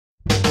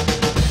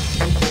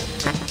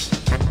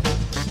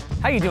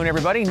How you doing,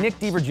 everybody? Nick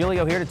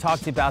DiVirgilio here to talk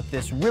to you about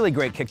this really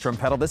great kick drum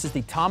pedal. This is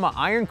the Tama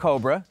Iron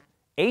Cobra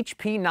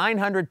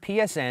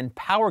HP900PSN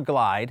Power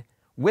Glide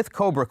with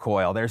Cobra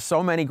Coil. There's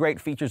so many great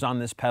features on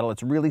this pedal.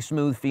 It's really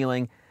smooth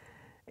feeling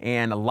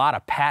and a lot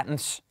of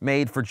patents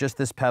made for just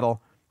this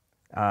pedal.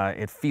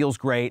 It feels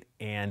great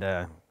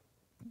and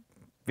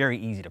very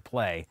easy to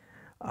play.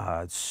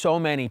 So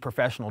many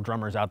professional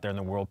drummers out there in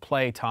the world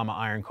play Tama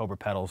Iron Cobra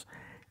pedals,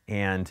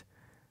 and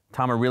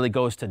Tama really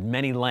goes to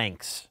many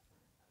lengths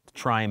to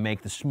try and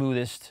make the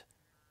smoothest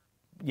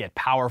yet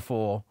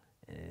powerful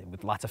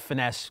with lots of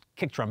finesse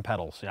kick drum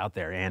pedals out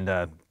there,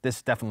 and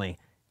this definitely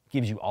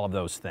gives you all of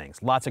those things.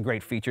 Lots of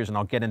great features, and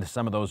I'll get into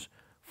some of those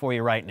for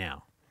you right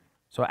now.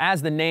 So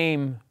as the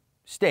name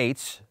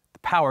states, the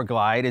Power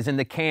Glide is in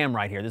the cam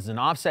right here. This is an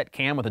offset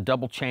cam with a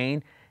double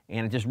chain,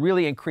 and it just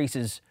really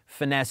increases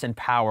finesse and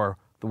power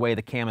the way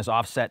the cam is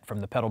offset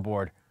from the pedal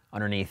board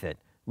underneath it.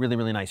 Really,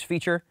 really nice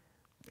feature,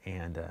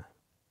 and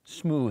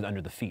smooth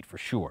under the feet for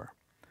sure.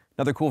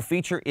 Another cool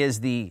feature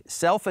is the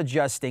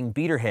self-adjusting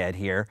beater head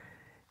here.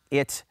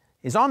 It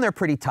is on there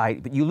pretty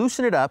tight, but you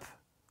loosen it up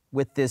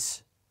with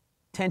this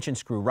tension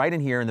screw right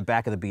in here in the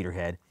back of the beater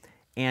head.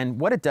 And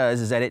what it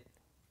does is that it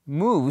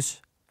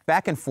moves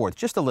back and forth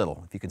just a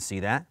little, if you can see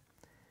that,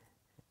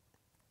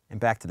 and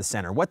back to the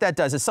center. What that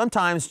does is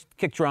sometimes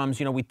kick drums,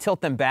 you know, we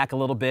tilt them back a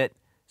little bit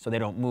so they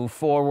don't move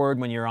forward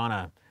when you're on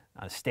a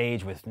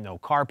stage with no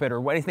carpet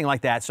or anything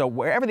like that. So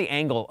wherever the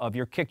angle of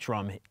your kick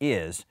drum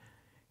is,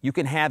 you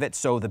can have it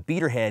so the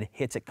beater head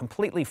hits it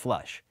completely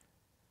flush.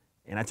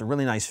 And that's a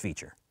really nice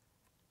feature.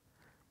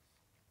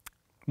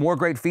 More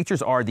great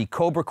features are the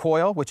Cobra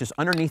Coil, which is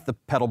underneath the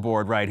pedal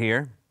board right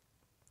here.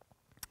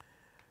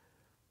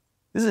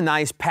 This is a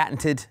nice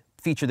patented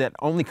feature that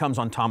only comes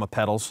on Tama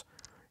pedals.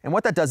 And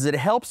what that does is it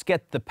helps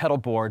get the pedal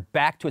board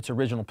back to its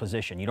original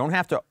position. You don't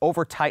have to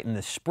over-tighten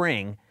the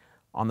spring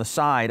on the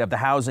side of the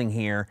housing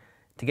here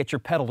to get your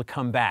pedal to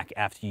come back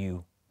after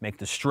you make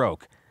the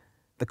stroke.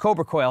 The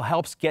Cobra Coil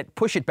helps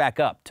push it back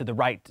up to the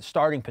right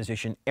starting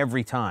position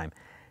every time.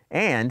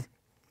 And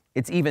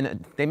it's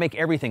even, they make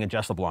everything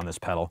adjustable on this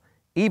pedal.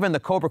 Even the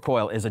Cobra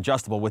Coil is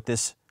adjustable with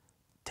this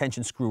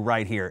tension screw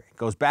right here. It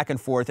goes back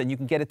and forth, and you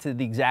can get it to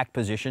the exact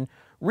position.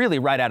 Really,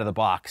 right out of the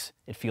box,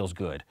 it feels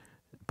good.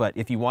 But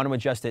if you want to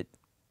adjust it,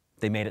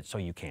 they made it so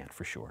you can,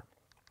 for sure.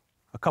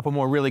 A couple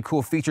more really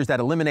cool features that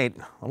eliminate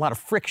a lot of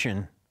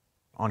friction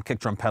on kick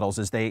drum pedals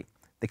is they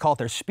call it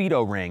their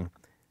Speedo-Ring.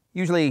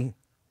 Usually,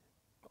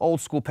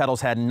 old school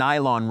pedals had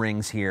nylon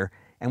rings here,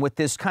 and with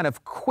this kind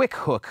of quick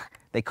hook,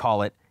 they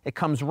call it, it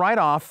comes right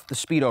off the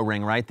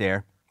Speedo-Ring right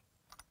there.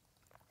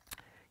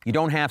 You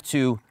don't have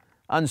to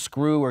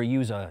unscrew or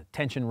use a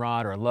tension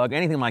rod or a lug,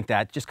 anything like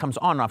that. It just comes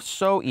on and off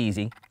so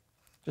easy,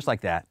 just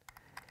like that.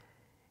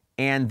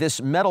 And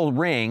this metal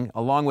ring,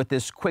 along with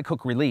this quick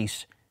hook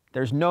release,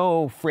 there's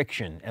no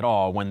friction at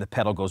all when the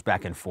pedal goes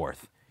back and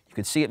forth. You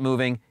can see it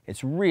moving.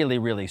 It's really,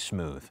 really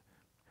smooth.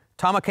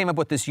 Tama came up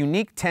with this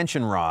unique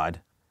tension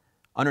rod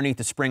underneath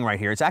the spring right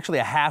here. It's actually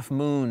a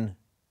half-moon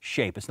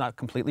shape. It's not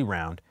completely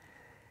round.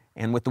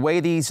 And with the way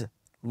these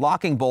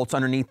locking bolts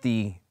underneath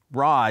the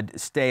rod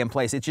stay in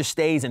place, it just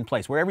stays in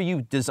place. Wherever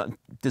you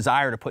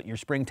desire to put your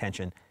spring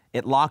tension,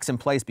 it locks in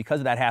place because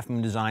of that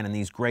half-moon design and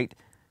these great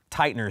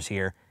tighteners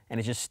here,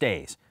 and it just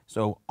stays.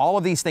 So all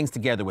of these things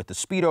together with the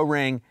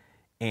Speedo-Ring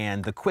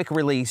and the quick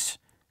release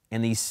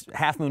and these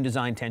half-moon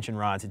design tension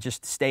rods, it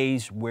just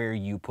stays where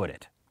you put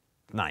it.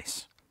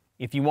 Nice.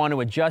 If you want to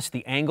adjust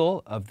the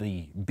angle of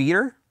the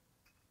beater,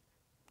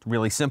 it's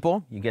really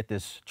simple. You get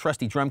this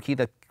trusty drum key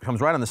that comes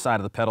right on the side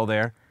of the pedal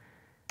there.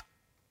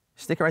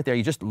 Stick it right there.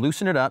 You just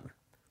loosen it up,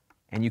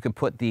 and you can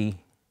put the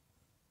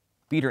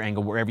beater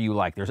angle wherever you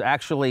like. There's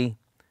actually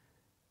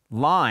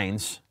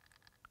lines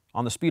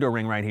on the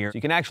Speedo-Ring right here. So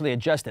you can actually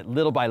adjust it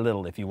little by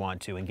little if you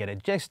want to and get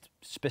it just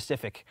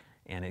specific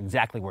and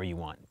exactly where you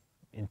want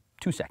in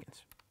 2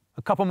 seconds.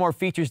 A couple more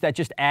features that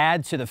just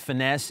add to the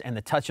finesse and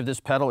the touch of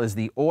this pedal is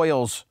the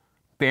oils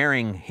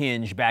bearing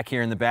hinge back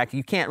here in the back.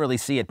 You can't really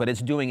see it, but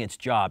it's doing its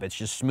job. It's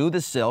just smooth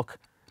as silk,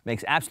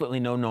 makes absolutely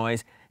no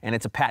noise, and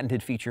it's a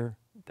patented feature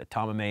that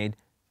Tama made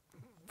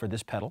for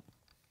this pedal.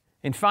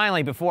 And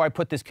finally, before I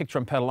put this kick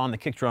drum pedal on the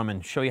kick drum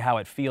and show you how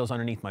it feels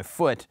underneath my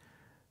foot,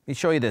 let me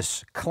show you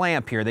this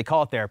clamp here. They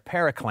call it their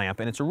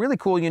Paraclamp, and it's a really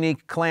cool,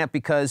 unique clamp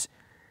because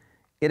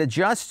it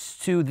adjusts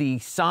to the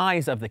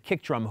size of the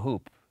kick drum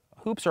hoop.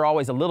 Hoops are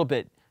always a little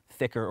bit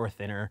thicker or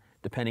thinner,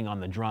 depending on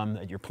the drum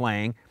that you're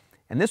playing.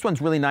 And this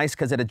one's really nice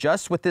because it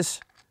adjusts with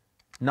this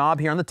knob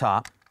here on the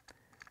top.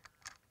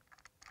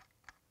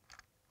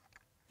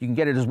 You can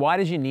get it as wide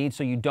as you need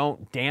so you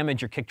don't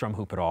damage your kick drum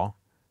hoop at all.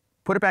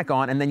 Put it back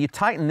on, and then you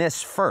tighten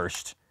this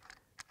first.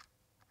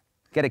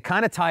 Get it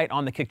kind of tight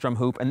on the kick drum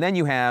hoop, and then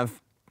you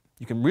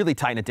can really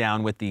tighten it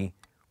down with the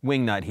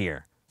wing nut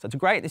here. So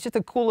it's just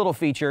a cool little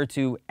feature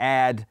to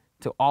add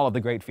to all of the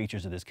great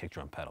features of this kick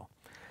drum pedal.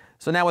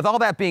 So now with all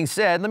that being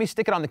said, let me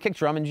stick it on the kick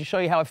drum and just show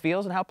you how it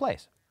feels and how it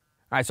plays.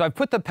 All right, so I've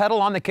put the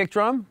pedal on the kick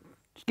drum,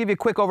 Just give you a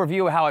quick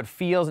overview of how it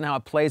feels and how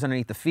it plays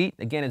underneath the feet.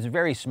 Again, it's a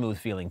very smooth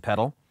feeling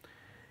pedal.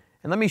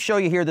 And let me show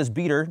you here this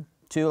beater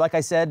too. Like I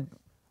said,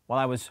 while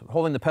I was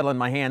holding the pedal in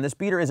my hand, this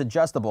beater is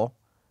adjustable.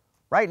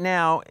 Right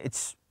now,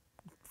 it's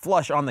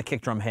flush on the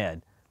kick drum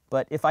head.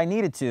 But if I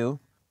needed to,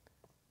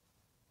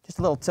 just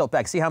a little tilt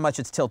back. See how much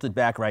it's tilted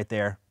back right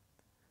there?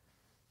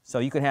 So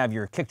you can have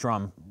your kick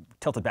drum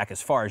tilted back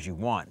as far as you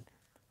want.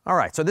 All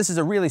right, so this is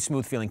a really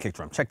smooth feeling kick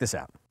drum. Check this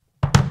out.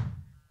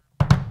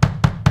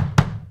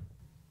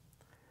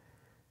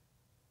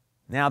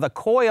 Now the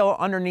coil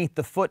underneath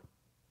the foot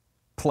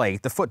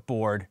plate, the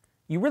footboard,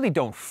 you really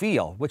don't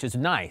feel, which is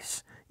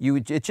nice.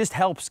 It just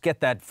helps get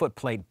that foot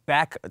plate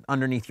back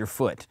underneath your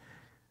foot.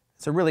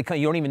 It's a really,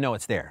 you don't even know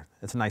it's there.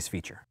 It's a nice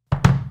feature.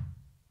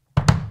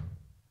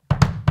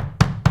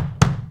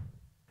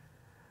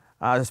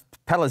 This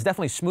pedal is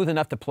definitely smooth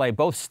enough to play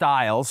both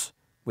styles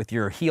with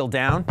your heel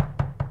down.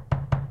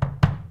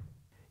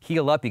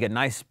 Heel up, you get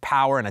nice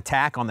power and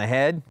attack on the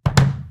head.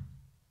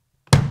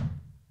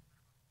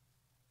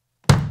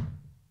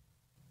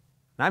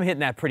 I'm hitting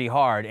that pretty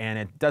hard, and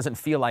it doesn't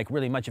feel like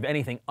really much of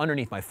anything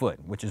underneath my foot,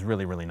 which is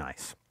really, really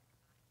nice.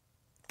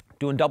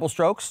 Doing double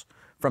strokes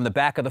from the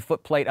back of the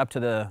foot plate up to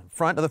the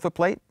front of the foot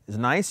plate is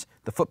nice.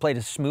 The foot plate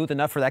is smooth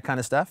enough for that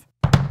kind of stuff.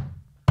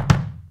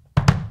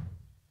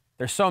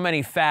 There's so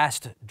many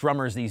fast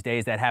drummers these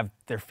days that have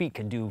their feet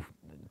can do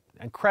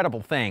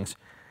incredible things,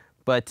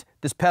 but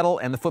this pedal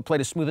and the foot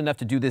plate is smooth enough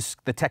to do this,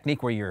 the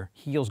technique where your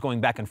heel's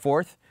going back and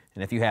forth.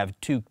 And if you have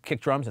two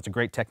kick drums, that's a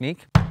great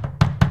technique.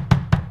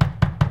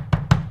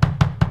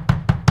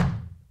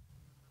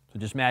 So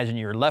just imagine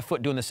your left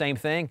foot doing the same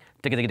thing.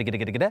 Get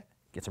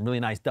some really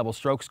nice double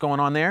strokes going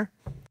on there.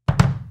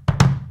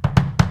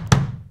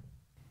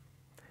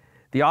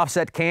 The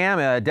offset cam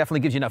definitely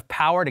gives you enough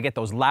power to get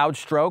those loud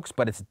strokes,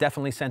 but it's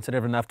definitely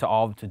sensitive enough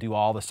to do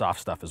all the soft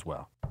stuff as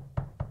well.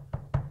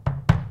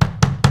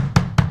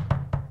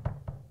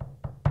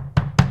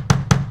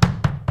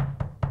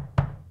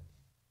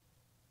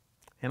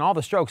 And all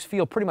the strokes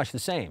feel pretty much the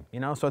same,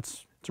 you know, so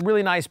it's a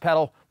really nice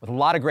pedal with a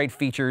lot of great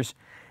features,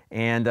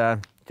 and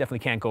definitely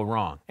can't go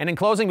wrong. And in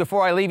closing,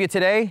 before I leave you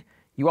today,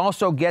 you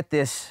also get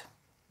this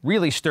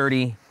really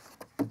sturdy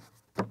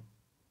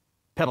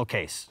pedal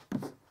case.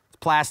 It's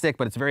plastic,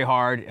 but it's very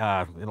hard.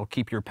 It'll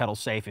keep your pedal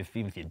safe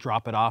even if you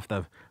drop it off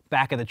the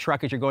back of the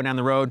truck as you're going down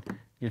the road.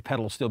 Your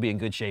pedal will still be in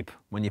good shape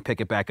when you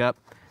pick it back up.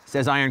 It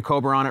says Iron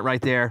Cobra on it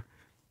right there.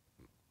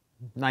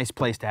 Nice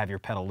place to have your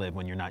pedal live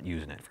when you're not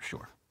using it, for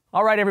sure.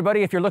 All right,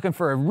 everybody, if you're looking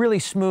for a really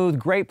smooth,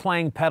 great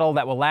playing pedal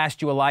that will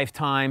last you a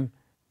lifetime,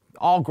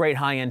 all great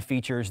high-end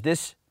features,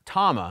 this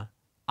Tama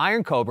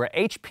Iron Cobra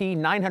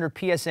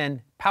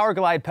HP900PSN Power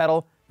Glide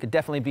pedal could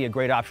definitely be a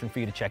great option for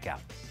you to check out.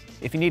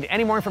 If you need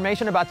any more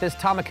information about this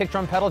Tama kick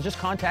drum pedal, just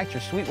contact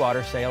your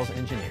Sweetwater sales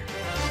engineer.